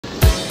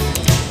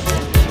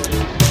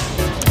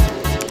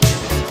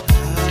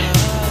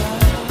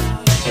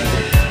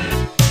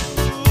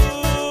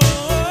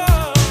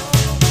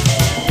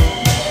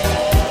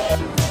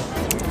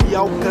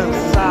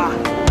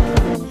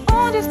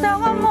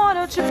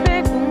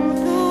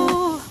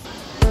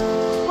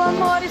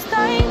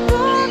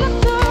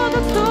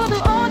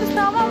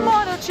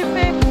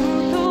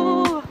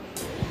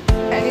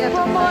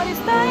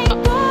したい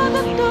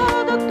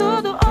tudo,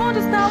 tudo, onde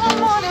está o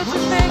amor? Eu te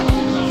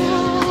pergunto.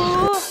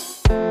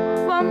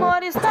 O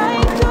amor está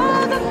em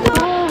tudo,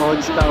 tudo.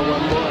 Onde está o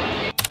amor?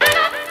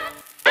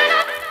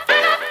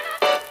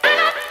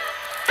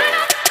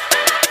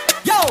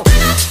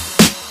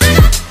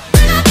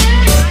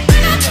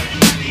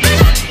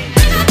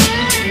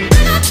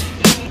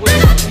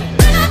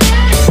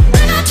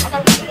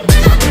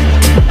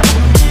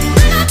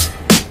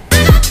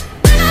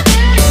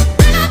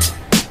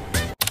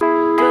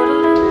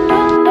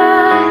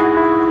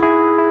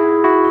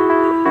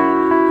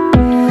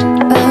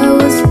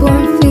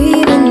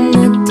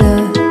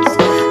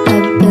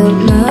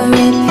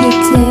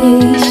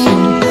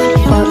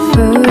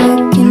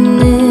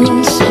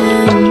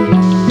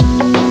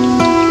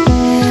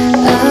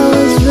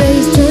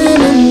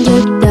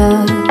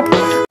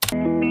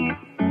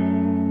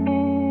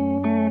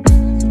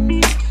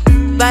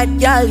 Bad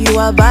girl, you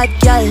a bad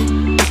girl.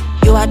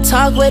 You a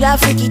talk with a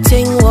freaky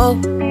thing, whoa.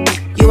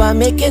 You a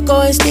make it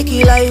go and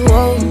sticky like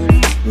whoa.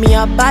 Me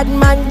a bad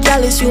man,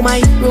 girl, is you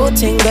my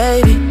routine,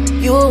 baby.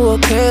 You were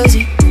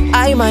crazy,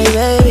 I my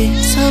baby.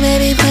 So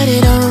baby, put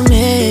it on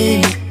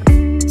me.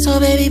 So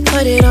baby,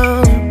 put it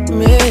on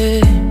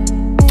me.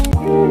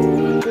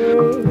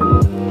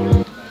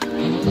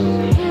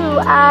 You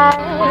are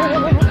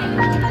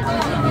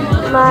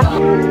my.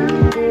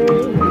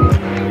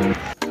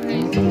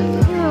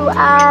 You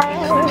are.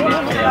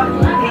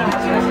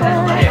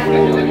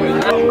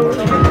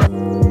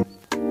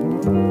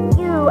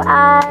 You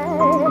are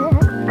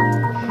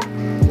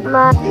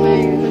my.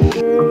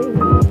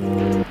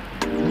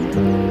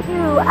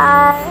 You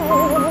are.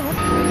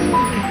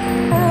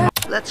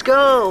 Let's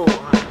go!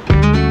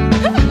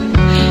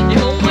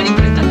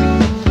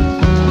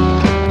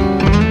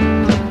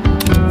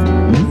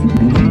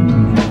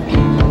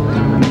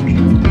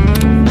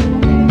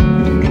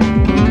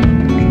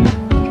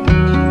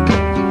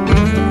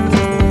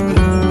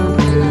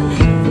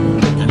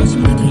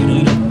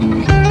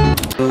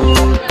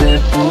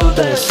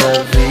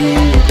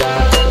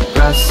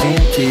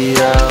 Sentir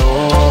a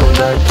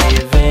onda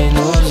que vem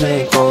nos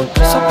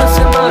encontrar. Só pra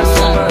ser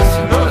massa.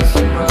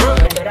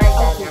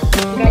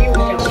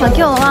 今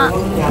日は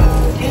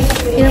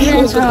イルミネ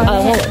ーション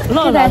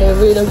ローラで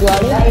Vlog は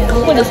こ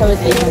こで喋っ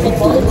ていい？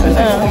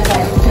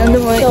何で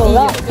もいい。今日は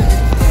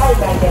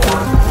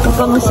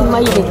他の島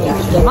入れに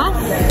来てます。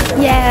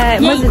イエ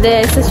ーイ、マジ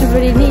で久しぶ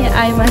りに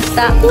会いまし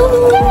た。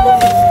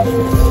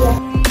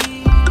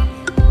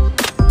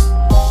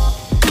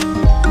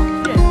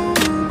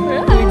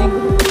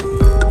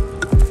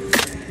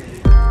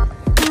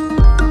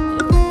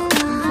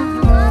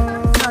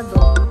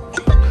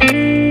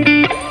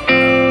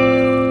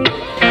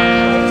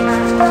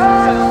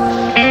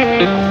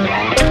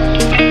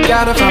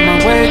Gotta find my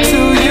way to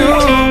you,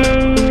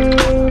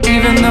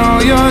 even though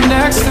you're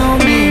next to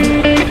me.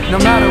 No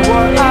matter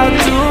what I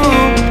do,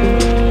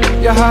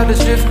 your heart is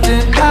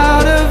drifting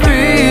out of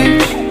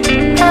reach.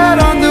 Head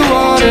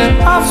underwater,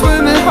 I'm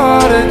swimming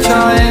harder,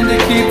 trying to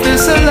keep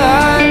this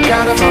alive.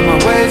 Gotta find my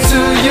way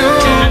to you,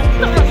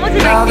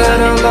 now that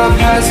our love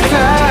has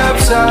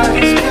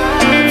capsized.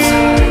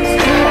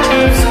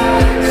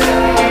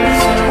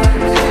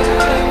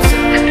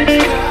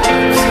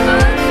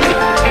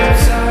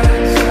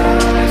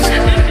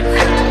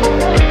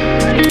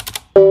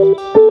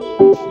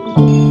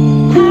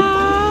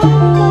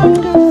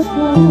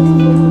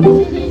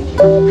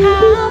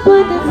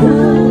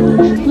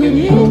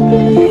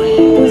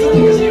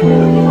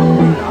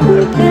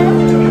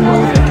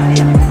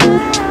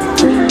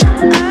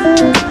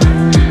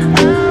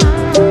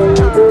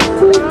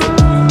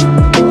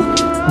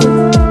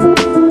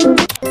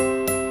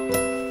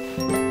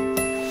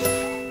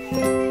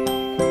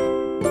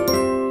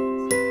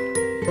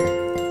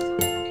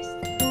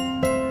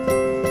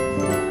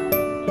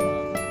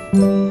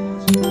 you.